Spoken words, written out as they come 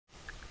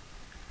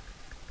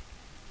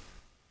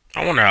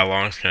I wonder how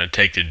long it's going to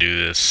take to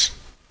do this.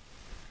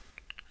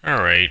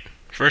 Alright,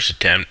 first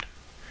attempt.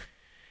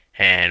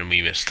 And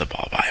we missed the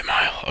ball by a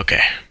mile.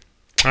 Okay.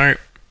 Alright.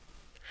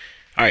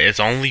 Alright, it's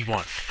only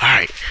one.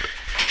 Alright.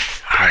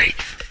 Alright.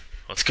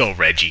 Let's go,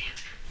 Reggie.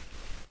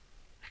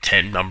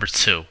 Number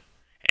 2.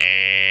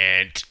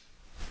 And...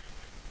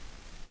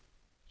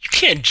 You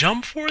can't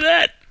jump for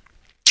that?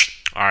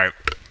 Alright.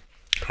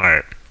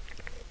 Alright.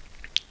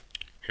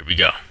 Here we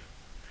go.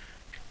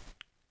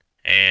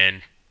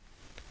 And...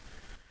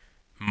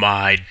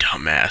 My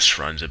dumbass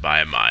runs it by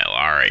a mile.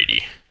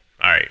 Alrighty.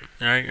 Alright.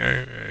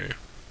 Alright.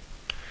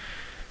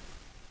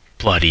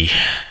 Bloody.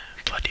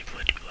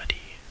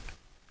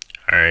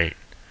 Alright.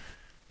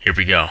 Here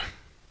we go.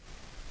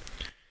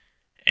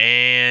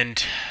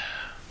 And...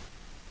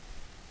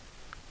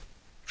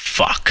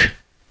 Fuck.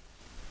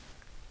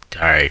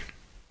 Alright.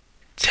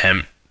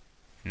 Attempt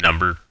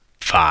number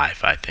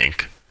 5, I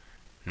think.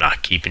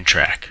 Not keeping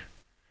track.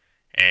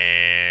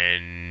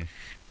 And...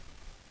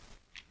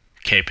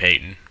 Okay,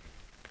 Peyton.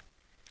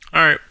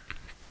 Alright.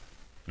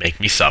 Make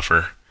me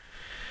suffer.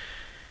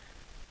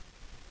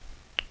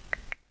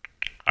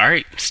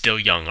 Alright, still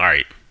young.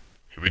 Alright.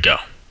 Here we go.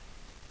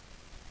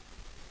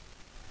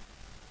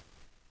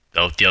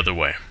 That was the other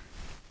way.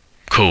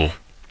 Cool.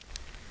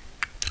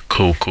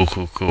 Cool.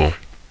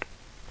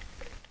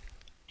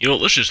 You know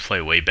what, let's just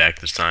play way back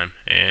this time.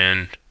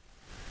 And...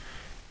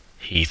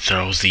 He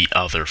throws the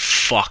other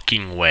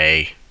fucking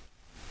way.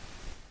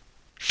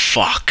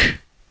 Fuck.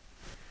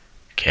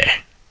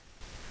 Okay.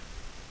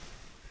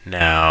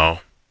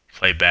 Now,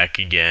 play back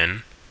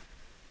again.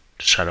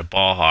 Just try to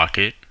ball hawk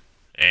it.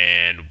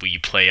 And we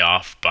play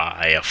off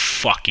by a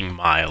fucking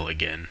mile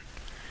again.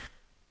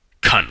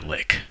 Cunt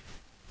lick.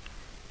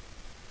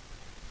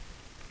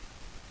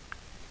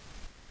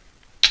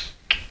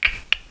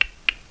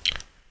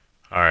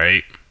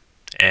 Alright.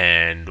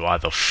 And why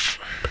the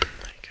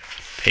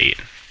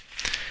Peyton.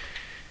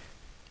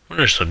 I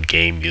wonder if some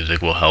game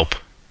music will help.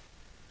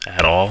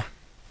 At all.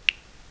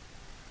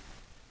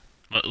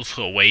 Let's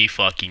go way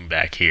fucking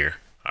back here.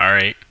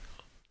 Alright.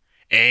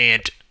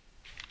 And...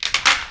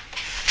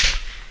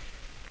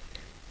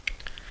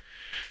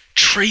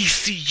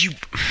 Tracy, you...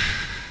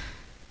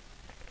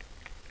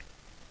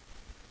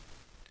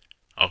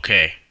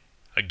 Okay.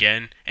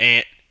 Again.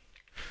 And...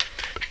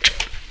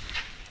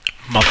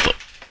 Mother...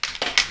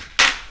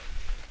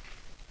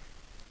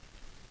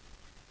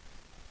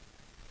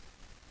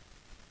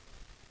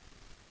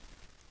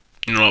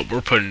 You know what?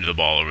 We're putting the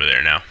ball over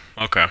there now.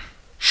 Okay.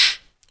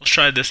 Let's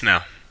try this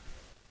now.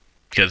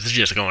 Because it's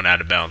just going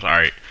out of bounds.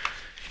 Alright.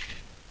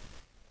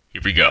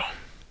 Here we go.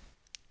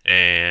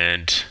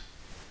 And...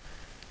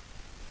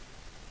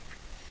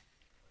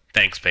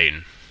 Thanks,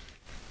 Peyton.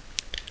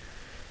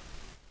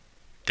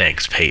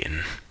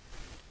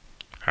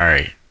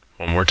 Alright.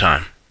 One more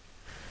time.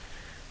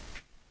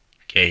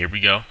 Okay, here we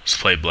go. Let's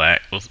play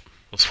black. Let's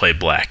play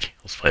black.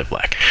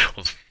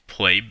 Let's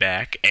play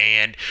back.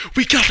 And...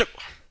 We got it!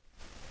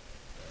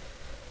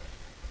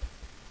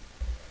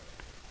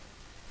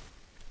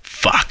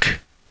 Fuck.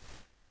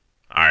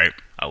 Alright.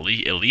 At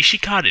least she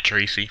caught it,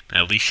 Tracy.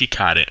 At least she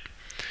caught it.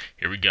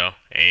 Here we go.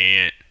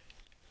 And...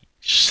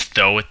 Just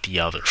throw it the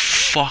other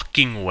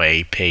fucking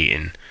way,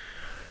 Peyton.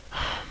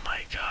 Oh my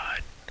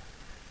god.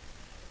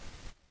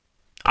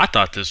 I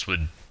thought this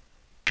would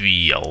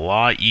be a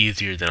lot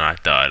easier than I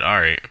thought.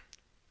 Alright.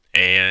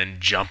 And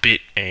jump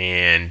it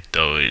and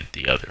throw it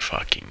the other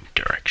fucking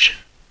direction.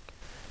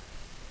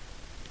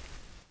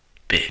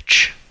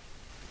 Bitch.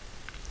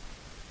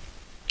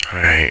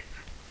 Alright.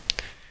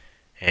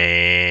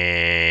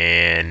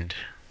 And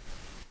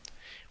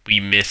we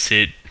miss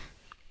it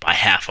by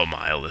half a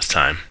mile this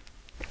time.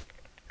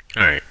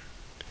 Alright.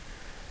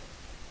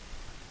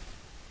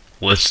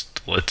 Let's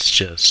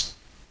just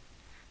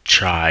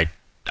try.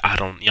 I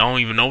don't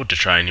even know what to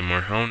try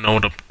anymore. I don't know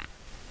what to...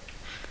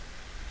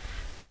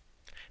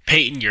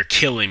 Peyton, you're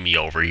killing me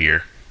over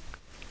here.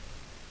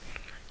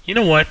 You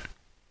know what?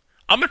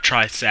 I'm gonna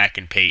try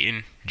sacking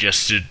Peyton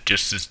just to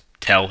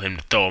tell him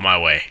to throw it my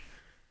way.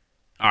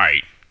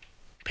 Alright.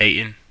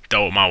 Peyton,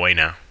 throw it my way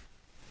now.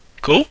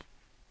 Cool?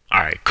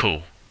 Alright,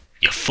 cool.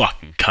 You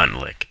fucking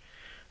cunt lick.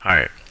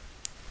 Alright.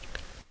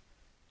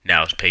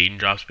 Now as Peyton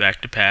drops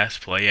back to pass,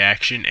 play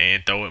action,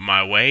 and throw it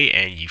my way,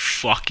 and you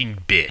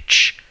fucking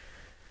bitch.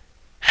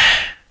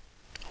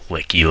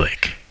 Licky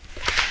lick.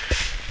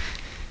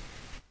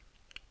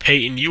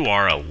 Peyton, you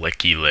are a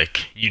licky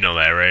lick. You know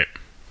that, right?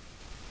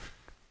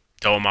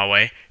 Throw it my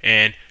way,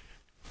 and...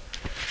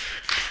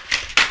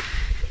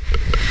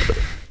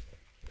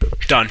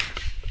 Done.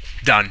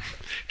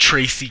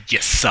 Tracy,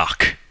 you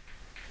suck.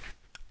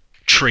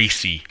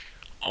 Tracy.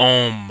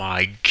 Oh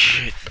my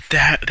god.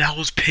 That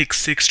was pick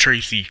 6,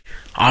 Tracy.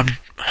 Oh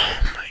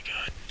my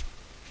god.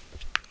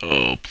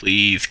 Oh,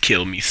 please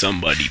kill me,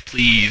 somebody.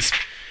 Please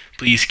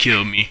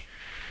kill me.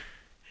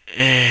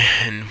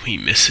 And we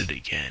miss it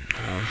again.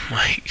 Oh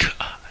my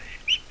god.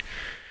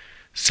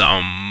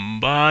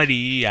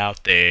 Somebody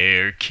out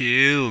there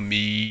kill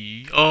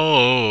me.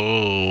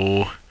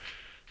 Oh.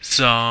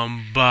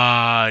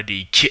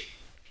 Somebody kill.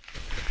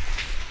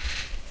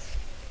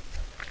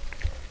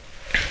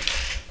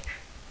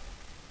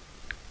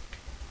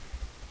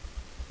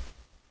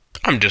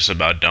 I'm just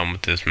about done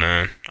with this,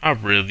 man. I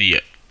really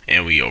am.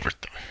 And we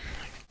overthrow.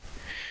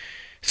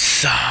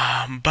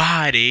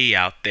 Somebody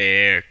out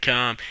there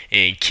come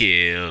and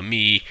kill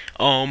me.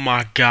 Oh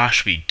my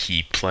gosh, we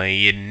keep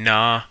playing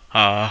oh,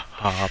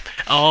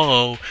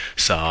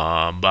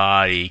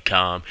 somebody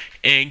come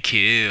and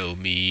kill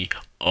me.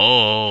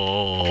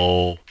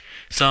 Oh,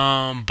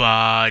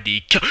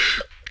 somebody come.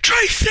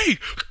 Tracy,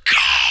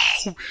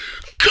 go!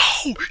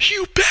 Go!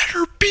 You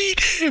better beat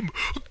him!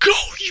 Go,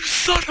 you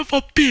son of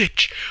a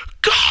bitch!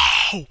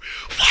 Go!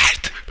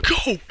 What?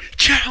 Go!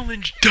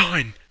 Challenge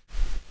done!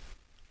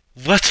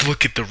 Let's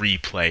look at the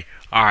replay.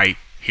 Alright,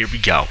 here we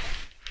go.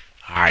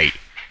 Alright,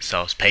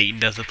 so as Peyton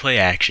does the play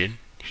action,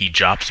 he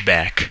drops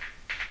back.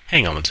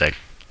 Hang on one sec.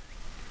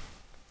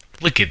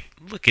 Look at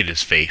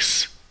his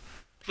face.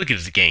 Look at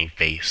his game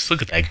face.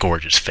 Look at that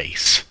gorgeous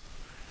face.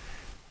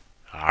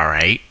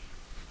 Alright.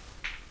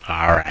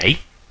 Alright.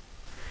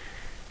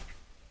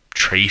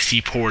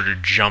 Tracy Porter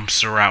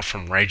jumps her out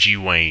from Reggie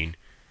Wayne.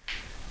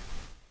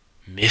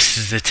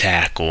 Misses the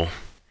tackle.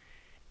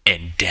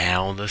 And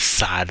down the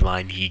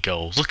sideline he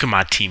goes. Look at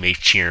my teammates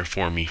cheering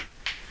for me.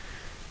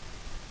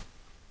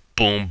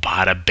 Boom,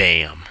 bada,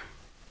 bam.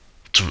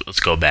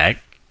 Let's go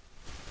back.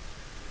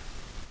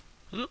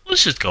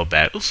 Let's just go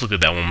back. Let's look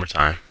at that one more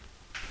time.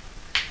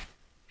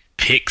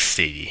 Pick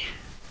City.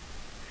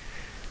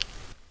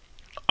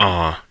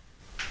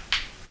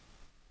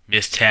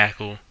 Missed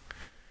tackle.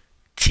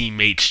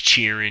 Teammates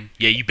cheering.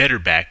 Yeah, you better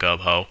back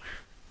up, ho.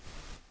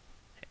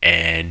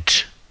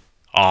 And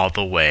all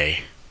the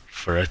way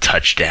for a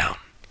touchdown.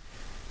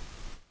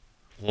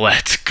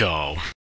 Let's go.